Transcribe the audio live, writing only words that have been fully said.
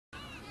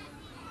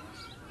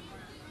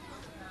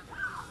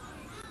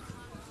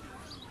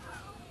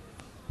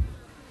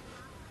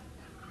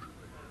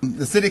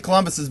The city of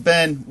Columbus has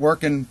been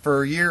working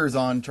for years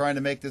on trying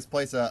to make this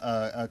place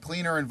a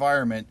cleaner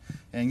environment,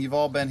 and you've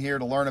all been here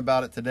to learn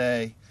about it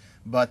today.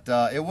 But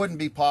it wouldn't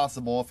be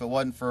possible if it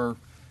wasn't for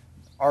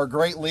our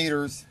great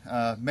leaders,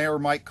 Mayor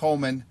Mike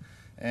Coleman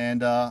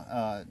and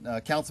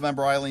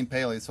Councilmember Eileen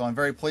Paley. So I'm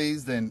very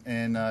pleased, and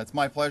it's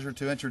my pleasure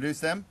to introduce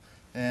them.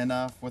 And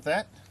with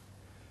that,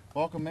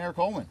 welcome Mayor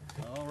Coleman.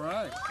 All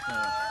right.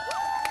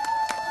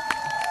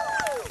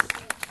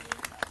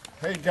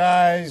 Hey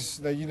guys,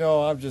 now you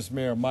know I'm just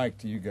Mayor Mike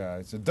to you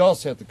guys.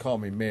 Adults have to call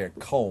me Mayor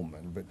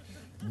Coleman, but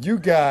you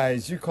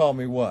guys, you call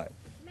me what?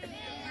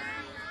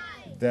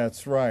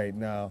 That's right.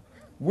 Now,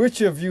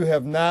 which of you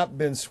have not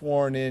been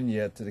sworn in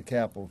yet to the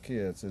Capitol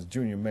Kids as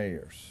junior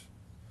mayors?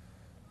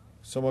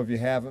 Some of you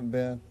haven't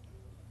been?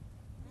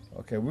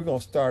 Okay, we're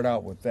going to start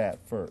out with that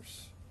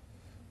first.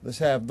 Let's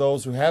have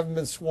those who haven't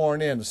been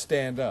sworn in to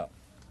stand up.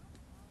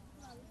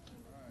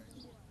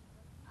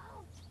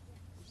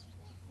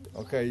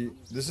 Okay,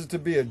 this is to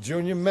be a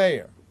junior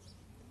mayor.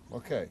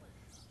 Okay,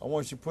 I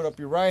want you to put up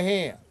your right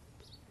hand.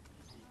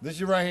 This is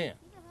your right hand.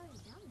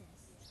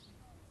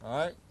 All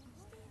right.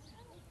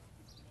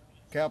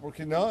 Capital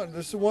Kid, no,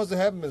 this is the ones that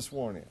haven't been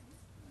sworn in.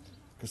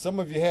 Because some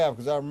of you have,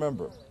 because I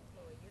remember.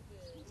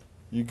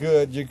 You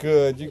good, you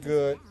good, you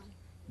good.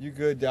 You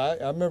good. I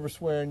remember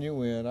swearing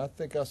you in. I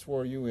think I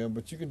swore you in,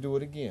 but you can do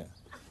it again.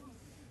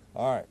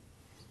 All right.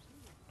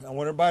 I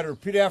want everybody to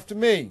repeat after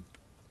me.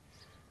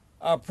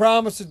 I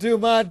promise to do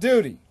my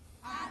duty.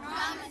 I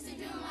promise to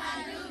do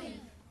my duty.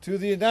 To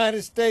the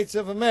United States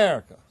of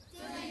America. To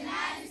the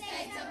United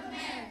States of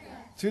America.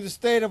 To the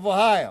state of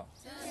Ohio.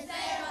 To the state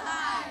of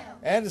Ohio.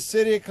 And the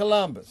city of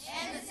Columbus.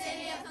 And the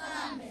city of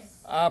Columbus.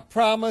 I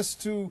promise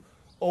to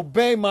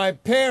obey my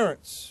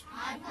parents.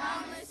 I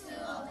promise to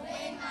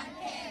obey my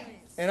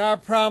parents. And I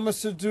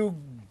promise to do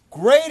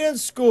great in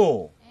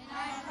school. And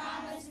I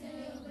promise to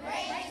do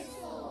great in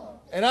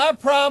school. And I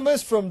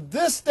promise from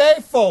this day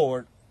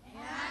forward.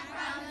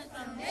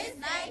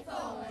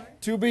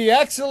 To be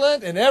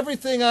excellent in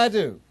everything I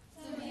do.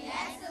 To be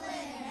excellent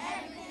in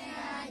everything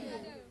I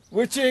do.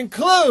 Which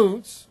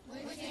includes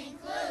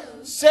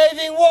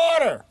saving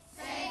water.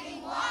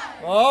 Saving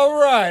water. All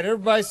right,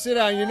 everybody sit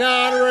down. You're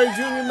now honorary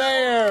junior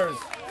mayors.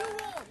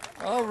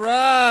 All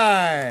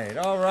right,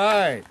 all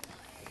right.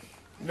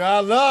 You know, I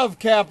love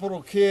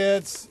Capitol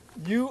Kids.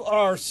 You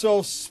are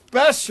so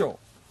special.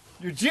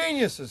 You're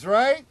geniuses,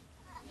 right?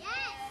 Yes.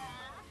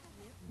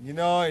 You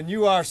know, and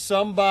you are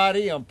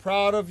somebody. I'm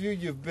proud of you.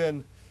 You've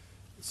been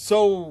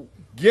so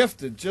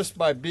gifted just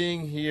by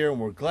being here,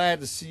 and we're glad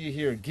to see you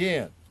here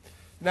again.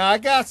 Now, I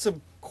got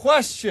some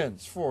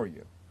questions for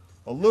you,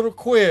 a little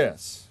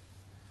quiz,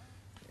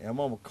 and I'm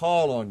going to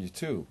call on you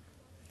too.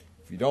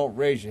 If you don't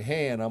raise your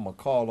hand, I'm going to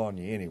call on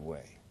you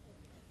anyway.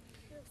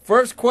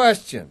 First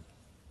question,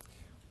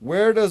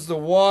 where does the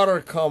water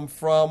come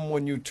from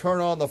when you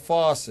turn on the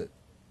faucet?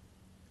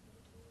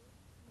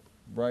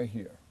 Right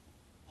here.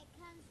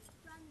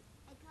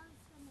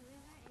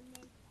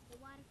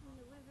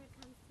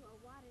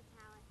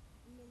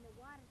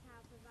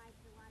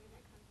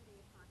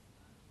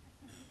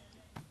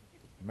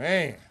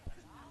 Man,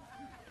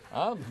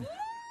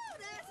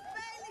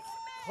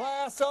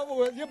 class over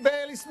with. You're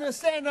Bailey Smith.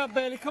 Stand up,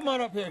 Bailey. Come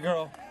on up here,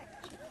 girl.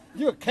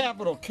 You're a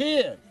Capitol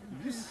Kid.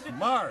 You're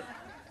smart.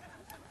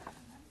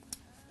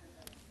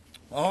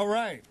 All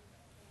right.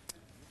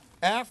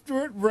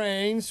 After it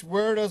rains,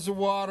 where does the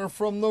water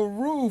from the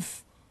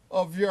roof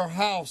of your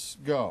house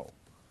go?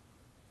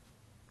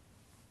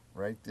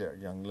 Right there,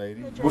 young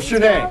lady. What's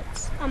your name?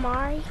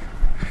 Amari.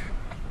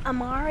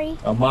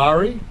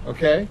 Amari,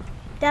 okay.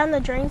 Down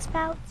the drain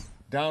spouts.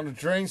 Down the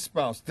drain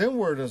spouts. Then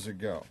where does it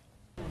go?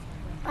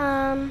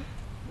 To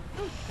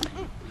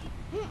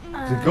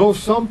go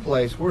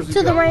someplace. Where's it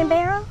go? To the rain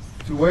barrels.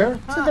 To where?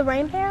 To the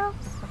rain barrels.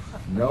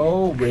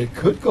 No, but it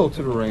could go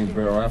to the rain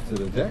barrel after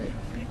the day.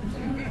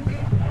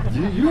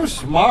 You're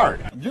smart.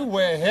 You're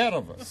way ahead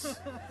of us.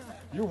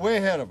 You're way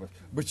ahead of us.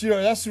 But you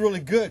know, that's really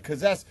good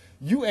because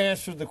you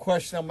answered the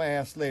question I'm going to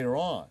ask later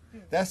on.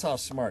 That's how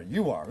smart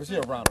you are. Let's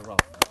hear a round of applause.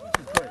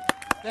 This is great.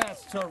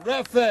 That's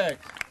terrific.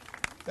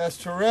 That's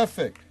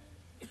terrific.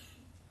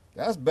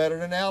 That's better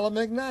than Alan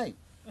McKnight.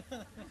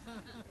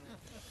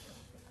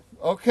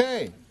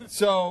 Okay,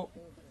 so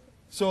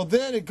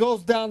then it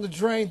goes down the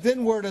drain.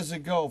 Then where does it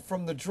go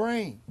from the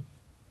drain?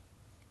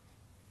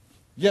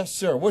 Yes,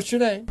 sir. What's your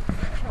name?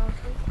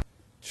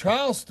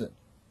 Charleston.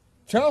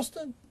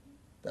 Charleston?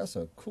 That's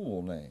a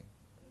cool name.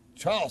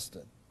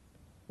 Charleston.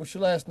 What's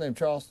your last name,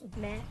 Charleston?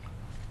 Mac.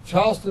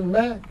 Charleston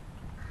Mac?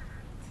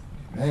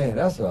 Man,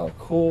 that's a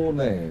cool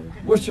name.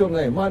 What's your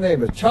name? My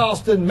name is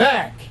Charleston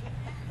Mack.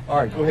 All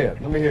right, go ahead.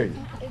 Let me hear you.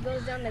 It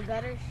goes down the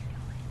gutters.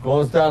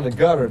 Goes down the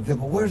gutter. Then,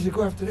 but where does it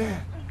go after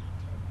that?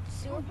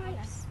 Sewer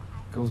pipes.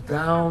 Goes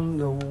down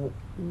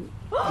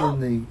in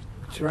the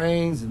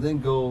drains and then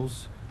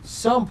goes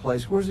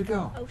someplace. Where does it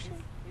go? Ocean.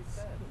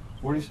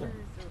 What do you say?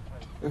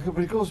 Okay,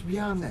 but it goes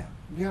beyond that.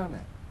 Beyond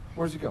that.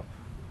 Where does it go?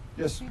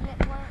 Yes.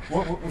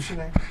 What's your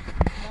name?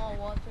 Kamal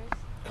Walters.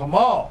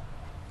 Kamal.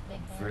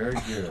 Very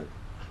good.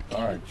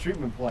 All right,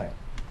 treatment plant.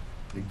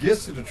 It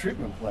gets to the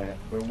treatment plant,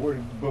 but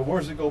where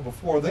does it go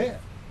before then?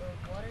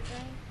 The water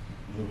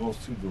drain? It goes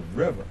to the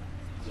river.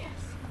 Yes.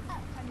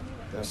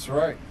 That's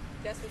right.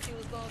 That's what you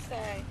was gonna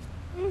say.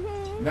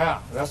 Mm-hmm.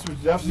 Now, that's what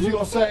you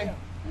gonna say?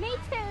 Me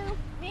too.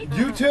 Me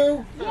You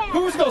too? Yeah.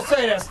 Who's gonna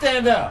say that?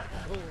 Stand up.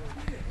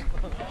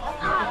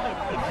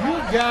 You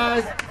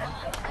guys.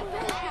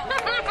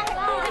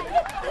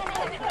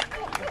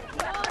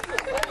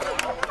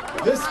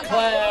 This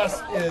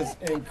class is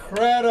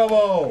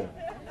incredible.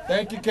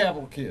 Thank you,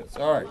 Capital Kids.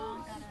 All right.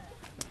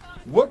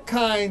 What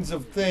kinds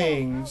of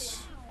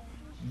things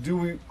do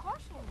we?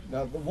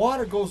 Now, the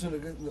water goes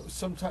into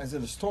sometimes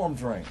into storm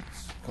drains.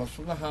 Comes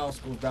from the house,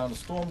 goes down the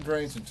storm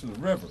drains into the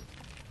river.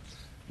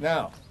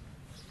 Now,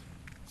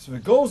 so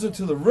it goes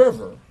into the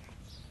river,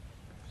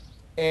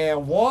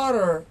 and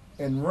water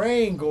and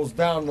rain goes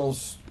down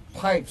those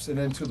pipes and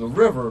into the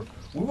river.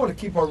 We want to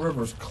keep our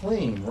rivers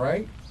clean,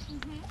 right?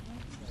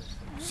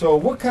 So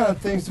what kind of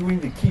things do we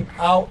need to keep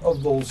out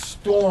of those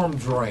storm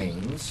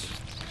drains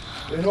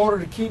in order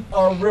to keep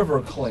our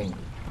river clean?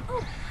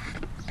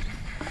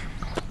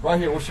 Right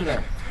here, what's your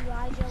name?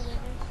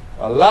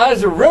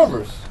 Elijah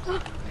Rivers.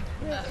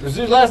 Is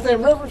his last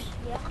name Rivers?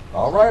 Yeah.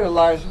 All right,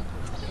 Elijah.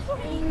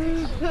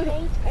 Paint,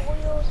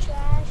 oil,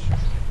 trash,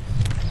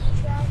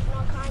 and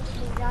all kinds of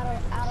things out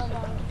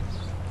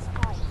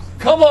of pipes.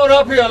 Come on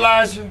up here,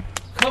 Elijah.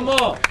 Come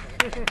on.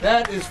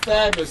 That is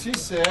fabulous. He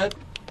said,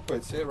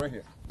 wait, say it right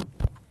here.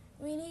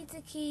 We need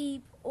to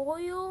keep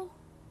oil,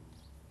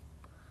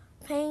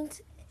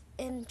 paint,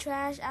 and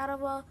trash out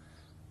of our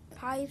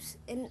pipes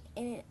and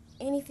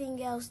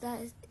anything else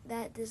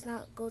that does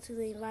not go to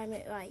the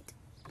environment right.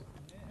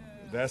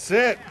 That's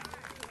it.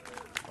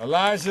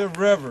 Elijah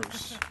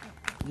Rivers.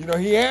 You know,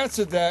 he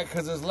answered that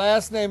because his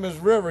last name is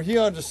River. He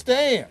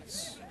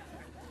understands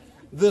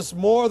this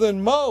more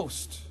than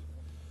most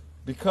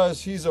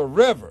because he's a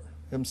river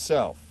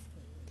himself.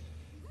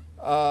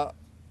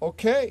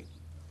 Okay.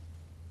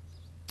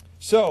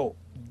 So,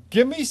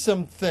 give me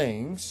some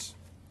things,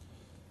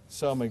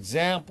 some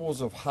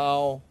examples of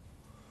how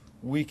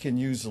we can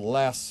use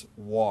less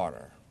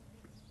water.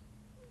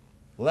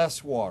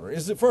 Less water.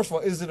 First of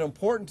all, is it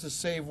important to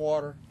save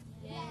water?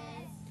 Yes.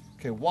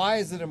 Okay, why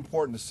is it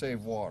important to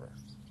save water?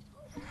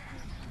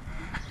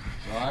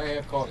 I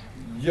have called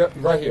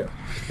right here,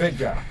 big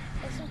guy.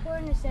 It's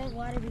important to save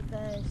water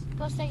because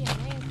plus take your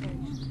rain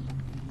first.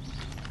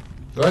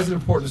 Why is it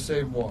important to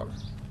save water?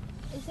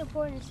 It's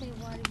important to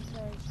save water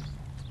because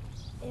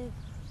if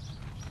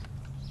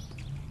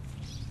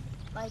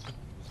like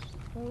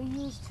when we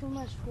use too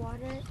much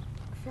water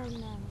from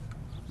them,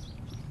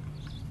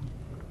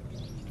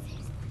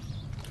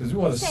 Because we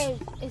want to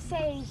it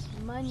saves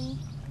money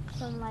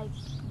from like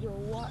your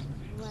water,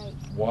 like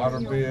water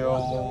your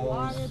bills.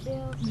 water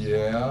bill.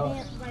 Yeah.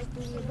 And, like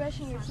when you're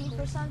brushing your teeth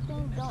or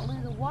something, don't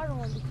leave the water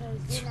on because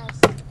then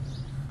that's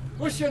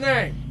What's your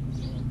name?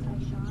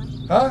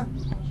 Sean. Huh?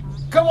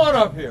 Come on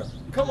up here.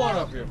 Come on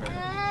up here,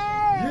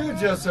 man. You're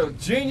just a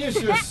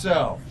genius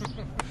yourself.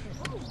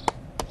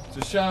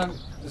 So, Sean,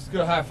 let's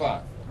get a high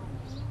five.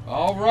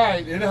 All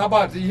right. And how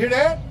about, do you hear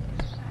that?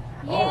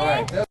 All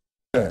right. That's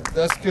good.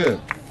 That's good.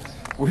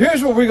 Well,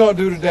 here's what we're going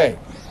to do today.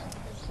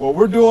 What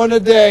we're doing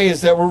today is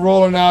that we're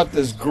rolling out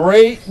this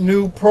great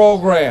new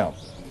program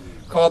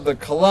called the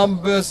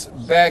Columbus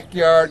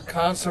Backyard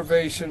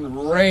Conservation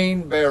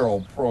Rain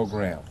Barrel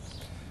Program.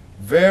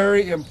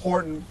 Very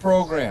important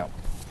program.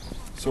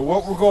 So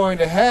what we're going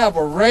to have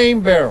are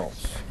rain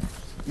barrels.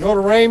 You know what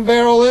a rain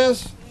barrel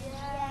is?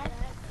 Yes.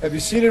 Have you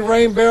seen a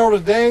rain barrel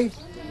today?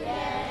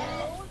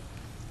 Yes.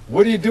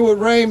 What do you do with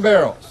rain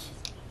barrels?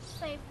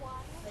 Save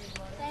water.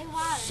 Save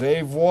water.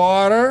 Save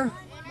water.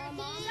 My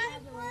mom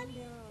has a rain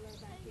barrel in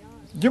her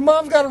backyard. Your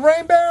mom's got a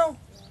rain barrel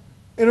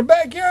in her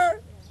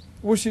backyard?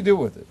 What's she do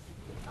with it?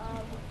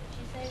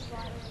 She saves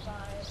water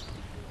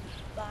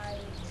by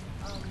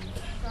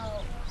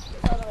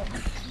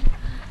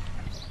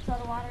so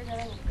the water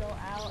doesn't go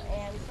out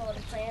and so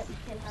the plant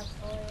can have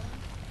soil.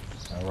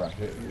 All right.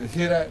 You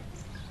hear that?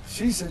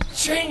 She's a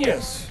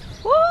genius.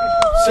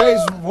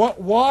 Saves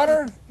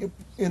water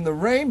in the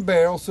rain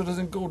barrel so it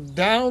doesn't go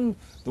down.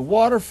 The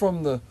water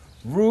from the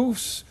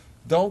roofs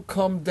don't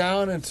come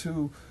down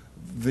into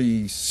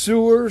the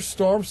sewers,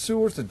 storm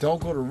sewers that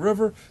don't go to the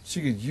river.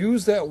 She could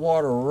use that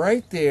water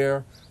right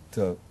there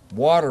to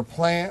water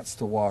plants,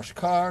 to wash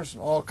cars,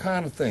 and all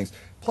kind of things.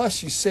 Plus,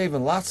 she's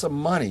saving lots of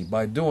money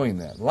by doing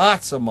that.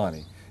 Lots of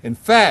money. In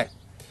fact,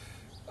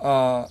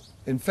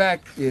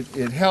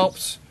 it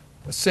helps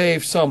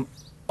save some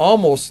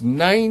almost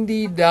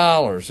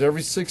 $90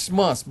 every 6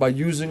 months by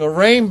using a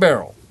rain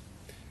barrel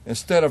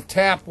instead of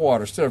tap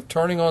water, instead of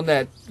turning on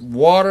that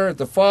water at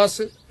the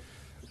faucet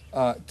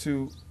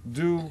to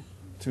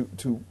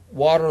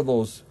water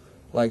those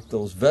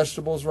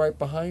vegetables right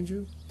behind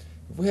you.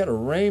 If we had a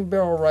rain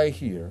barrel right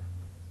here,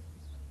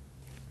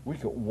 we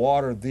could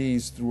water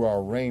these through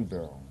our rain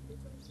barrel.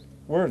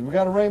 Where? We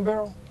got a rain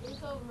barrel?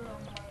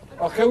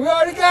 Okay, we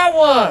already got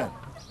one.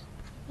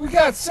 We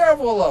got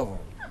several of them.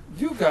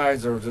 You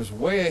guys are just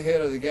way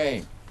ahead of the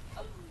game.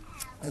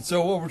 And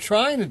so what we're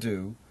trying to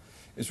do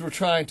is we're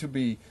trying to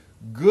be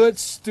good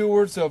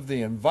stewards of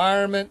the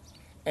environment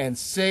and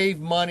save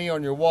money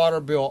on your water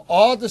bill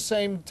all at the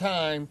same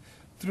time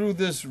through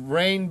this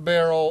rain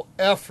barrel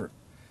effort.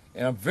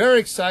 And I'm very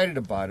excited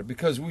about it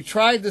because we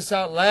tried this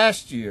out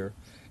last year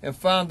and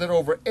found that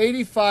over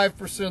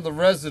 85% of the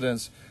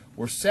residents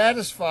were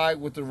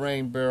satisfied with the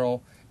rain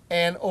barrel,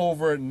 and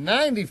over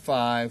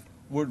 95%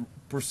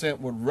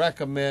 would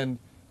recommend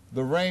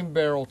the rain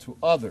barrel to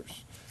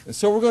others. And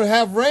so we're going to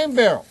have rain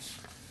barrels.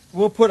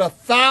 We'll put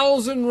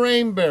 1,000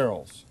 rain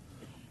barrels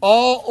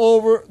all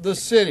over the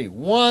city.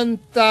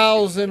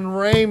 1,000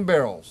 rain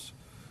barrels.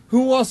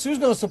 Who's going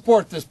to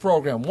support this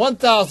program?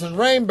 1,000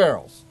 rain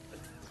barrels.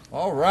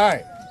 All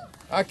right.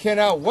 I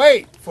cannot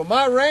wait for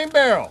my rain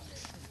barrel.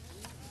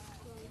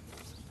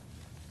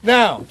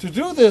 Now, to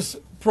do this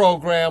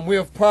program, we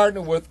have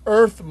partnered with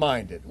Earth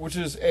Minded, which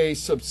is a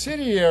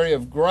subsidiary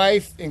of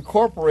Greif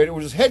Incorporated,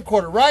 which is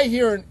headquartered right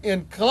here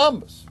in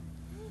Columbus.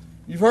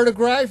 You've heard of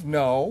Greif?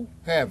 No,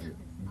 have you?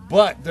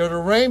 But they're the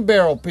rain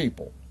barrel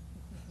people.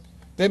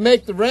 They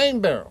make the rain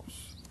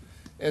barrels.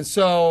 And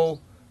so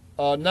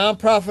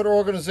nonprofit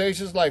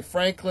organizations like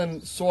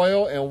Franklin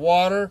Soil and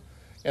Water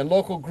and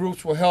local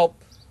groups will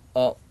help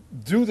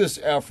do this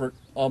effort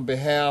on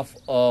behalf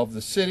of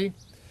the city.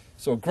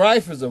 So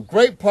Greif is a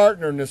great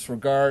partner in this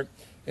regard.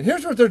 And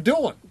here's what they're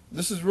doing.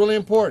 This is really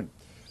important.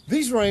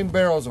 These rain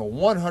barrels are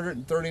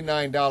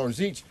 $139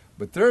 each,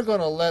 but they're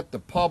going to let the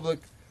public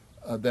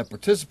that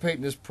participate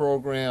in this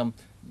program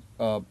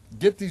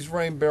get these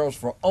rain barrels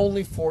for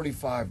only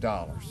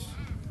 $45.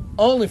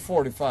 Only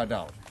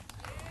 $45.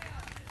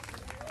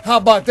 How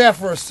about that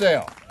for a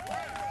sale?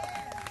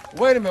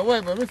 Wait a minute,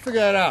 let me figure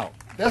that out.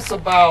 That's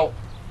about,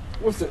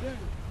 what's it?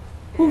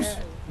 Who's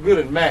good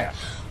at math?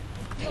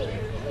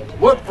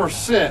 What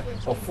percent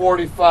of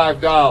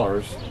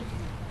 $45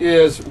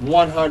 is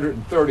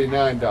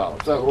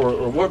 $139?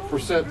 Or what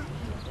percent?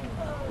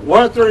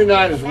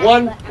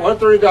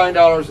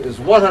 $139 is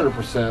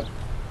 100%.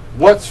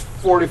 What's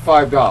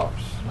 $45?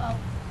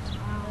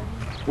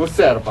 What's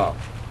that about?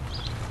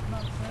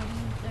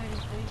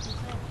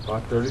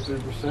 About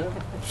 33%?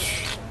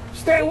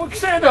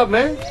 Stand up,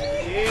 man.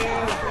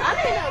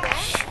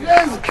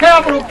 Yeah, he's a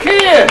capital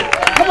kid.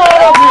 Come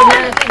on up here,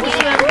 man.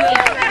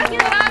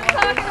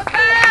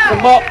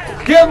 Come up.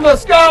 Give him a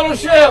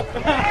scholarship.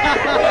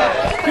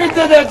 He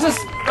did that just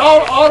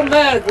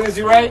automatically, is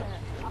he right?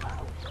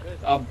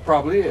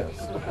 Probably is.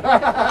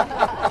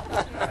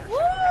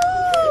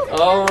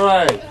 All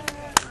right.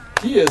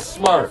 He is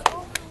smart.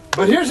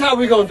 But here's how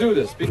we're going to do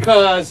this.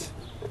 Because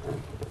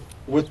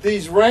with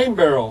these rain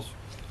barrels,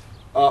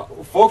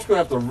 folks are going to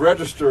have to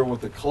register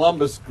with the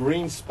Columbus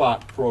Green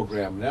Spot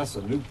program. And that's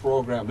a new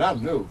program.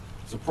 Not new.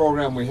 It's a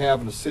program we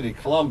have in the city of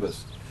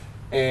Columbus.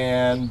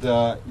 And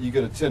you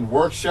can attend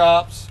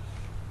workshops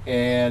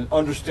and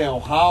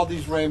understand how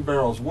these rain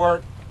barrels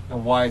work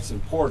and why it's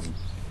important.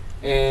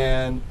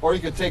 Or you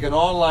can take an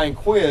online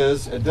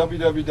quiz at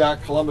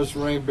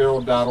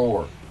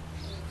www.columbusrainbarrel.org.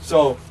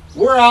 So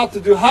we're out to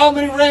do how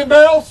many rain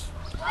barrels?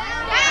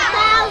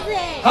 1,000.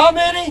 How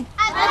many? 1,000.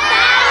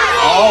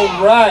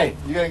 All right.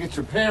 You got to get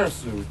your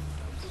parents to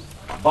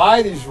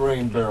buy these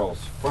rain barrels.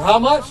 For how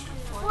much?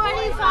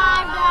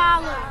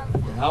 $45.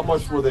 And how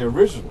much were they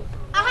originally?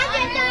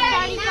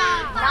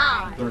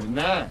 $139.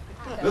 39.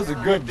 This is a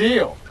good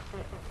deal.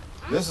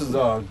 This is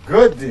a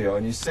good deal,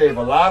 and you save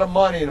a lot of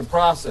money in the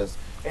process.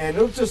 And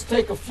it'll just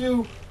take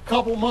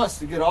couple months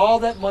to get all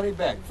that money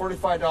back,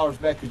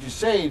 $45 back, because you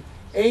save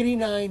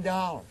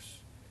 $89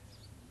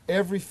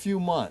 every few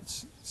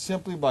months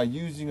simply by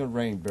using a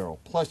rain barrel.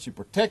 Plus, you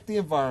protect the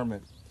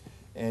environment,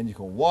 and you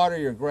can water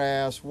your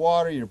grass,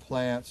 water your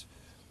plants,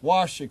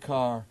 wash your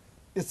car.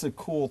 It's a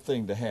cool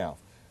thing to have.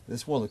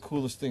 It's one of the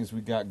coolest things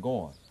we got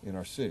going in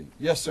our city.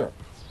 Yes, sir.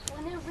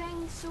 When it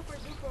rains super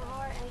duper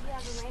hard and you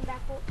have a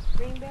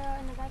rain barrel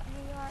in the back of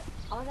your yard,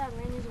 all that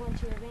rain is going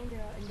to your rain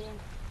barrel, and then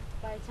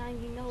by the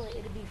time you know it,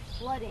 it'll be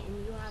flooded,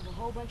 and you'll have a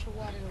whole bunch of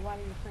water to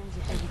water your plants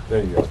and everything.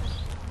 There you go.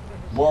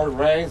 The more it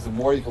rains, the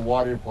more you can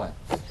water your plants.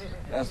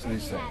 That's what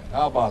he's saying.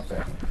 How about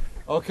that?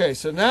 Okay,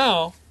 so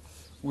now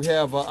we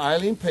have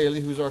Eileen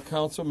Paley, who's our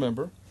council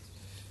member,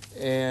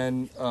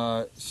 and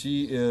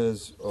she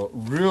is a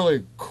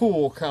really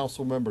cool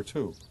council member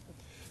too.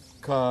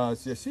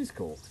 Cause yeah, she's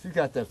cool. She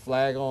got that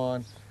flag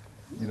on.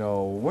 You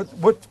know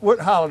what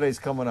holiday's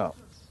coming up?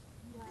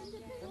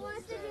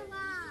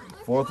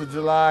 4th of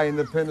July,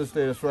 Independence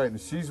Day. That's right.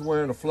 And she's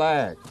wearing a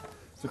flag.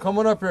 So come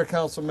on up here,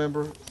 council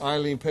member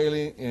Eileen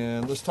Paley,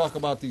 and let's talk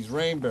about these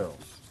rain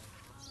barrels.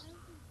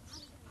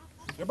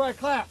 Everybody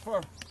clap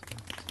for.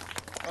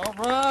 All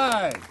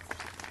right.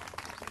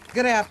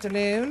 Good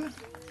afternoon.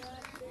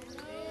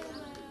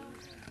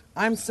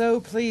 I'm so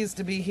pleased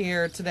to be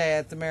here today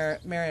at the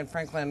Marion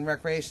Franklin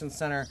Recreation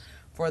Center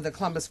for the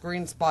Columbus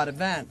Green Spot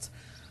event.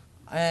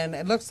 And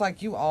it looks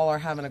like you all are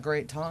having a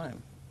great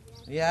time.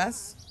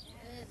 Yes?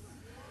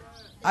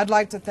 I'd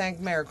like to thank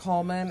Mayor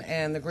Coleman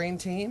and the Green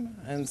Team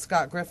and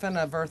Scott Griffin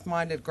of Earth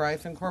Minded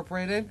Greif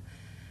Incorporated.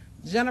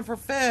 Jennifer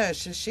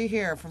Fish, is she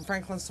here from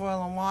Franklin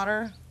Soil and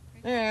Water?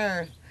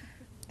 There.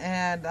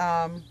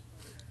 and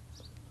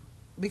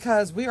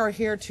because we are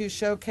here to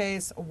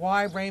showcase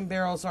why rain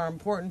barrels are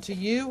important to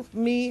you,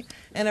 me,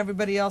 and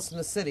everybody else in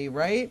the city,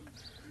 right?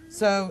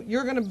 So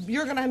you're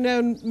gonna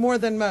know more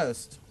than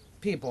most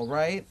people,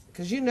 right?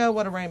 Because you know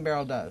what a rain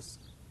barrel does.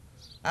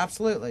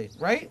 Absolutely,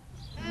 right?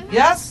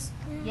 Yes?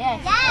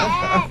 Yes.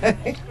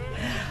 Okay.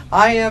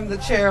 I am the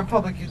chair of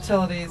Public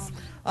Utilities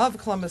of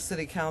Columbus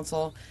City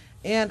Council,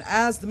 and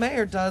as the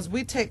mayor does,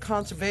 we take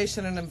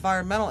conservation and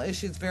environmental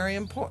issues very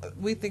important.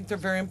 We think they're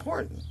very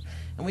important,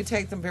 and we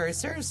take them very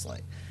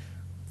seriously.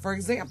 For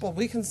example,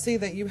 we can see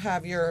that you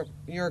have your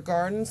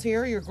gardens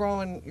here. You're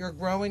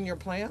growing your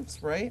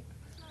plants, right?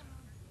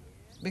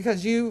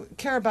 Because you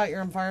care about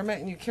your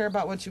environment, and you care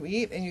about what you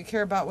eat, and you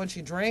care about what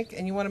you drink,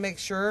 and you want to make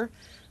sure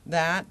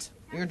that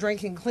you're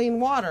drinking clean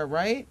water,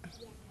 right?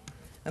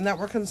 And that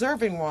we're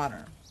conserving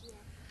water.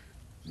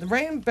 The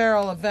Rain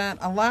Barrel event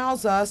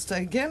allows us to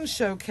again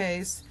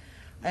showcase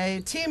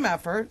a team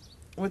effort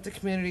with the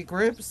community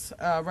groups,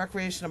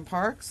 Recreation and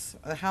Parks,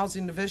 the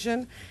Housing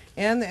Division,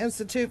 and the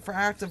Institute for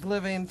Active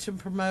Living to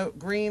promote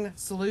green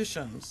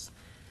solutions.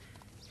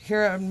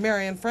 Here at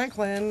Marion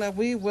Franklin,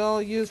 we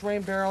will use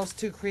rain barrels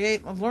to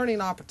create a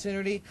learning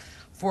opportunity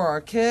for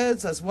our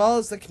kids as well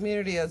as the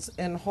community as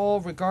in whole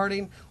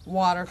regarding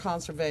water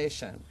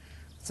conservation.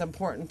 It's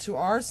important to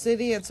our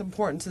city, it's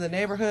important to the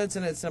neighborhoods,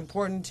 and it's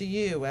important to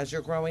you as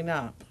you're growing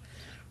up.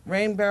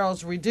 Rain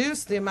barrels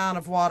reduce the amount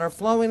of water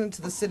flowing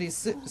into the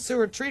city's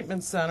sewer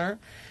treatment center,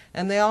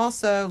 and they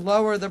also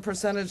lower the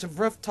percentage of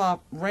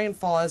rooftop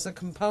rainfall as a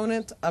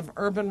component of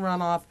urban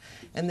runoff,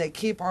 and they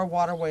keep our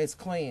waterways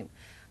clean.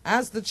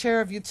 As the chair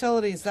of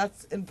utilities,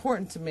 that's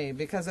important to me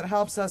because it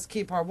helps us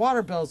keep our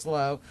water bills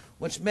low,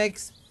 which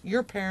makes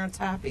your parents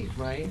happy,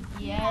 right?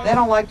 Yes. They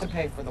don't like to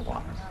pay for the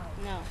water.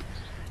 No.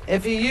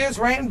 If you use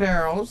rain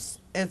barrels,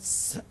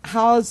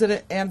 how is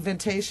it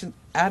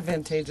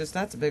advantageous,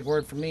 that's a big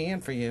word for me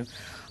and for you,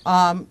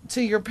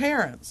 to your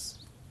parents?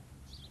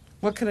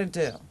 What can it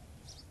do?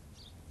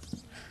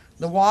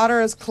 The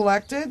water is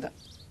collected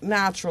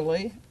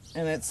naturally,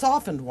 and it's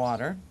softened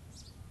water.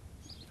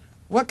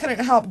 What can it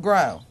help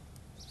grow?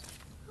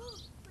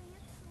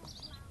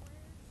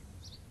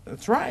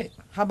 That's right.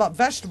 How about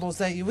vegetables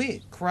that you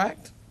eat,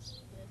 correct?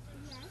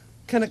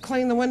 Can it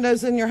clean the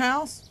windows in your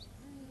house?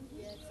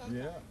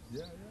 Yeah.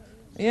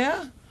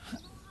 Yeah?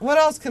 What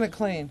else can it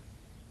clean?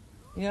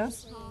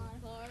 Yes?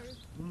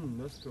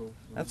 That's cool.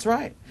 That's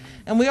right.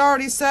 And we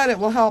already said it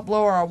will help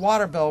lower our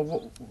water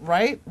bill,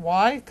 right?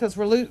 Why? Because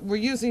we're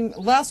using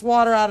less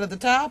water out of the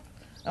tap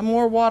and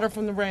more water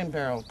from the rain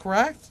barrel,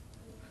 correct?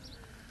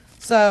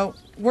 So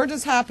we're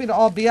just happy to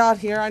all be out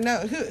here. I know,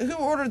 who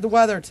ordered the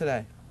weather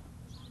today?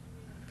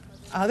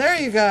 Oh, there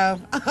you go.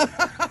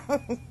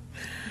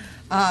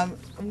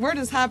 We're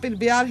just happy to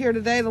be out here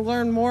today to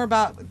learn more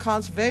about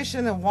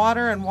conservation and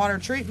water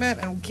treatment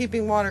and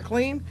keeping water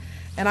clean.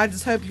 And I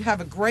just hope you have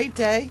a great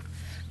day.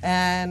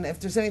 And if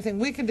there's anything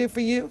we can do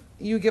for you,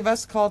 you give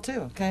us a call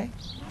too, okay?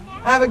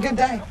 Have a good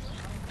day.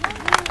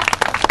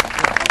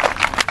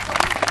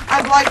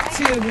 I'd like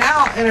to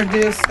now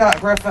introduce Scott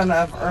Griffin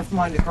of Earth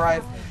Minded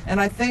Grife.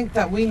 And I think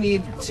that we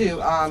need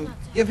to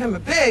give him a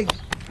big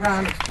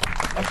round of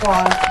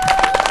applause.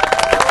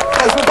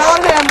 Because without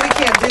him, we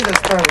can't do this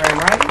program,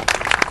 right?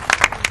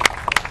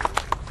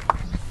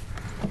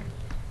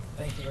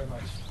 Thank you very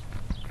much.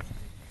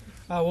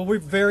 Well, we're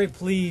very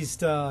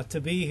pleased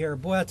to be here.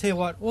 Boy, I tell you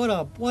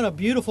what a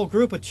beautiful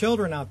group of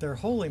children out there.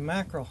 Holy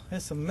mackerel,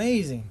 it's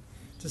amazing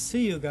to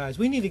see you guys.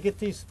 We need to get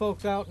these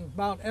folks out and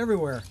about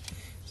everywhere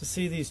to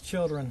see these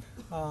children.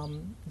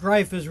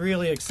 Grife is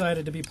really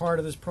excited to be part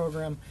of this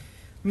program.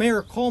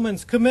 Mayor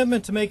Coleman's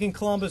commitment to making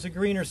Columbus a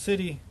greener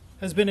city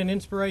has been an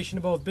inspiration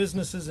to both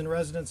businesses and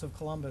residents of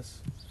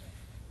Columbus.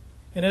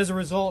 And as a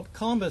result,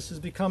 Columbus is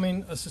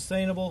becoming a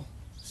sustainable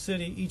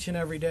city each and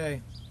every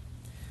day.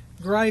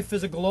 Grife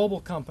is a global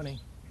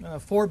company, a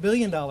 $4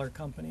 billion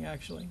company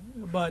actually,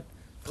 but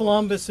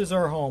Columbus is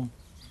our home,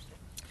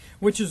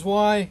 which is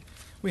why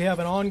we have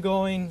an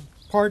ongoing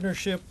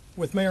partnership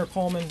with Mayor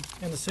Coleman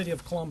and the City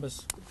of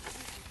Columbus.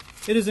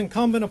 It is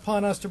incumbent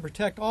upon us to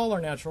protect all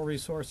our natural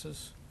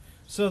resources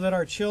so that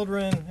our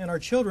children and our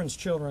children's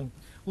children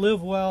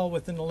live well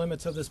within the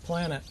limits of this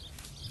planet.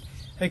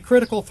 A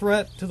critical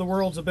threat to the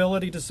world's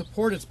ability to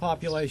support its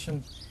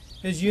population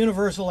is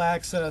universal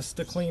access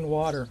to clean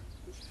water.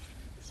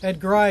 At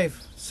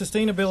Grife,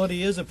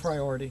 sustainability is a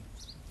priority.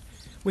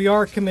 We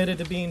are committed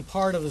to being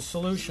part of the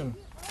solution.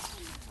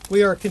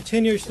 We are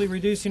continuously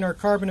reducing our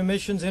carbon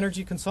emissions,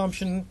 energy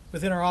consumption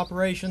within our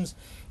operations,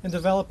 and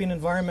developing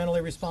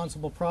environmentally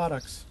responsible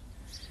products.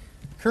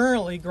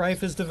 Currently,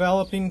 Grife is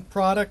developing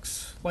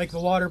products like the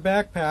water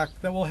backpack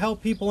that will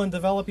help people in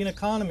developing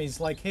economies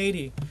like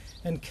Haiti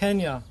and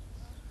Kenya,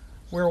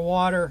 where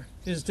water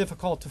is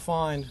difficult to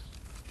find,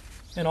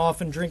 and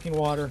often drinking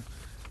water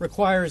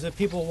requires that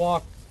people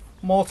walk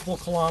multiple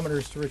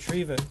kilometers to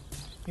retrieve it.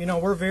 You know,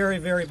 we're very,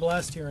 very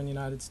blessed here in the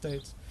United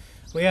States.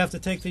 We have to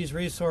take these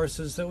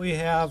resources that we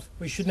have.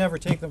 We should never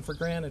take them for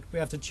granted. We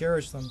have to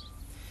cherish them.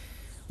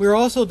 We're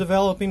also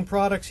developing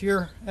products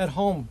here at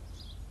home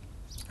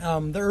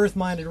The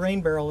earth-minded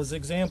rain barrel is an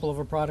example of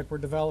a product we're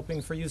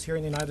developing for use here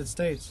in the United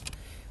States.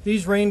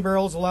 These rain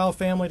barrels allow a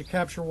family to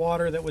capture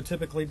water that would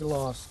typically be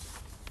lost.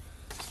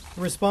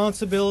 The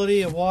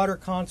responsibility of water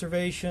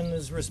conservation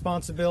is the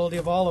responsibility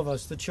of all of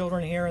us, the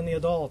children here and the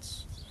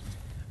adults.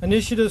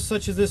 Initiatives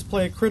such as this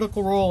play a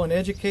critical role in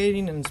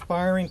educating and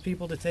inspiring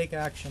people to take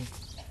action.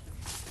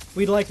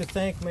 We'd like to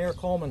thank Mayor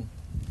Coleman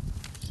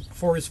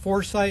for his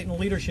foresight and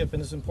leadership in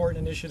this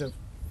important initiative.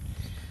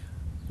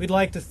 We'd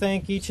like to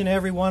thank each and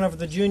every one of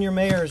the junior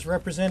mayors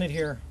represented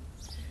here.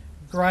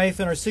 Greif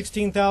and our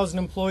 16,000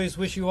 employees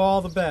wish you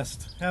all the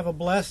best. Have a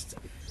blessed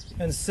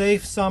and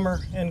safe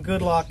summer, and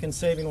good luck in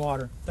saving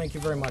water. Thank you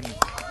very much.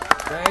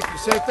 Thank you.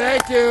 Say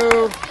thank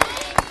you.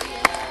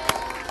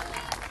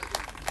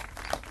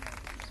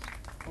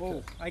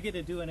 Oh, I get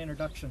to do an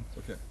introduction.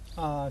 Okay.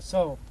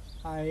 So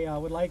I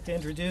would like to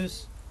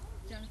introduce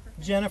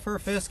Jennifer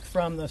Fisk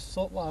from the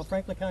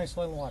Franklin County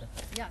Soil and Water.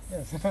 Yes.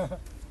 Yes.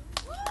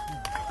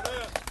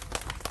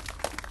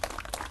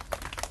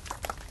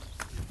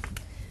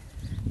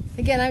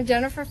 Again, I'm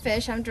Jennifer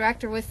Fish. I'm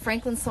director with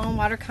Franklin Soil and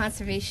Water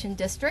Conservation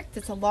District.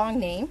 It's a long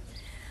name.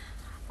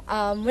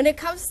 When it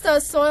comes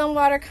to soil and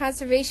water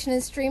conservation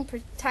and stream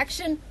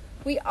protection,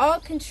 we all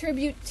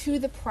contribute to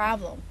the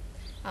problem.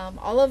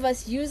 All of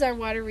us use our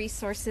water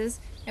resources,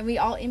 and we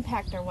all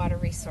impact our water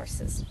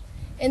resources.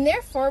 And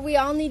therefore, we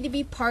all need to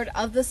be part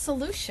of the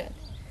solution.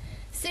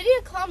 City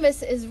of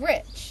Columbus is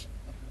rich,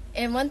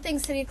 and one thing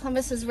City of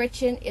Columbus is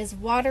rich in is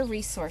water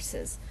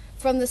resources.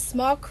 From the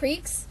small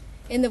creeks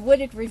in the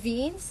wooded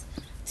ravines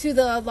to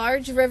the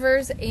large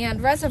rivers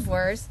and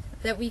reservoirs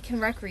that we can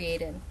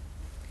recreate in.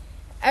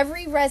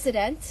 Every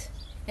resident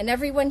and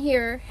everyone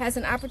here has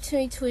an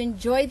opportunity to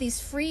enjoy these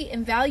free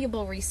and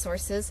valuable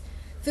resources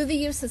through the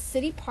use of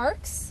city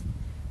parks,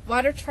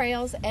 water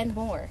trails, and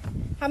more.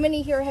 How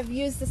many here have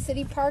used the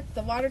city park,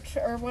 the water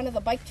or one of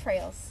the bike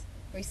trails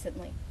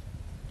recently?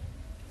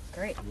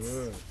 Great.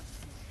 Good.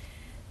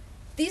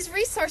 These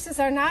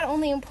resources are not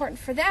only important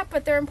for that,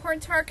 but they're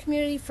important to our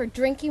community for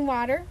drinking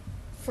water,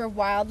 for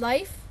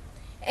wildlife,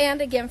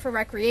 and again for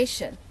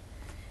recreation.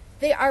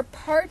 They are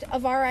part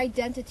of our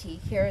identity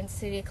here in the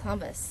City of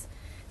Columbus.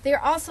 They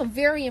are also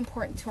very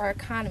important to our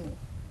economy.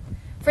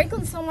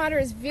 Franklin Soil and Water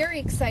is very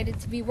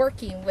excited to be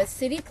working with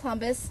City of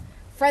Columbus,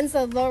 Friends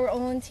of Lower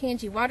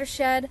Olentangy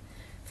Watershed,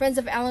 Friends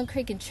of Allen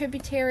Creek and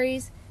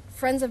Tributaries,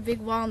 Friends of Big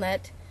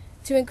Walnut,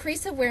 to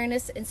increase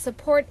awareness and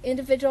support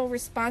individual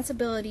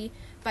responsibility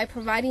by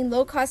providing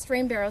low-cost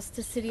rain barrels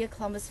to City of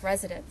Columbus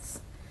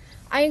residents.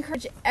 I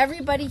encourage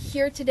everybody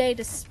here today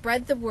to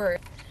spread the word.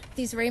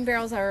 These rain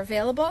barrels are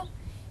available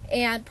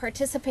and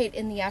participate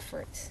in the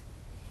effort.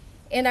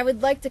 And I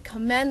would like to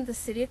commend the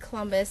City of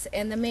Columbus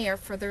and the Mayor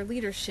for their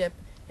leadership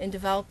in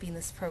developing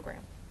this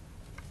program.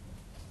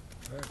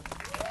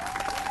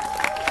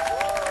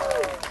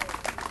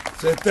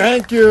 Say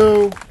thank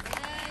you.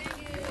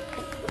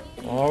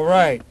 All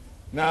right.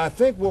 Now I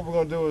think what we're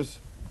going to do is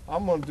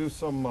I'm going to do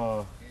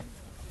some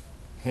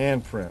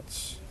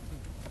handprints.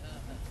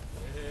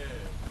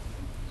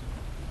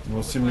 You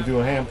want to see me do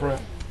a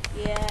handprint?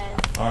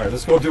 Yes. All right,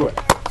 let's go do it.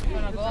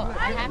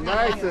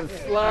 Nice and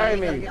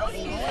slimy. You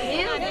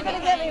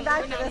can get me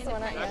back to this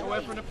one.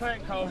 Away from the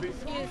paint, Kobe.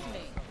 Excuse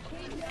me.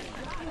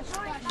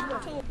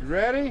 You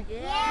ready?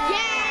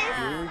 Yes.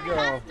 Here we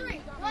go.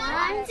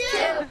 1, 2,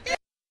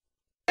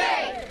 3.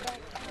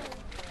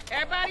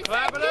 Everybody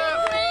Clap it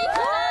up.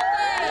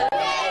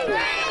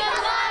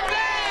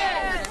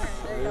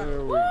 There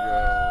we go.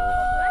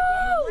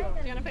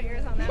 You want to put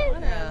yours on that one?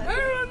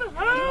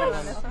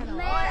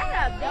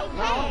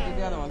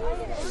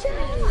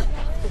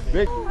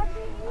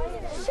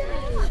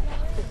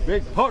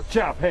 Big pork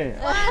chop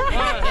hands.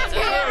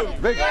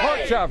 Big pork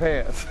chop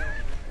hands.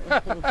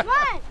 1, 2,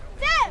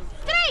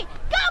 3.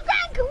 Go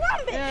Grand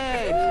Columbus!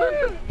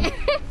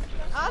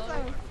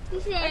 Awesome.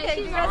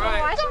 Okay, you guys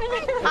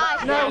want to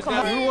watch? No,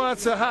 who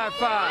wants a high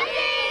five?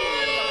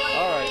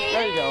 All right,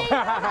 there you go.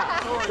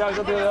 Guys,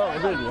 I'll do it over,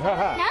 didn't you?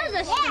 That was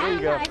a There you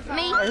go.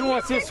 Me. All right, who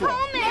wants this one? All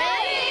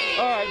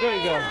right, there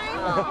you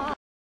go.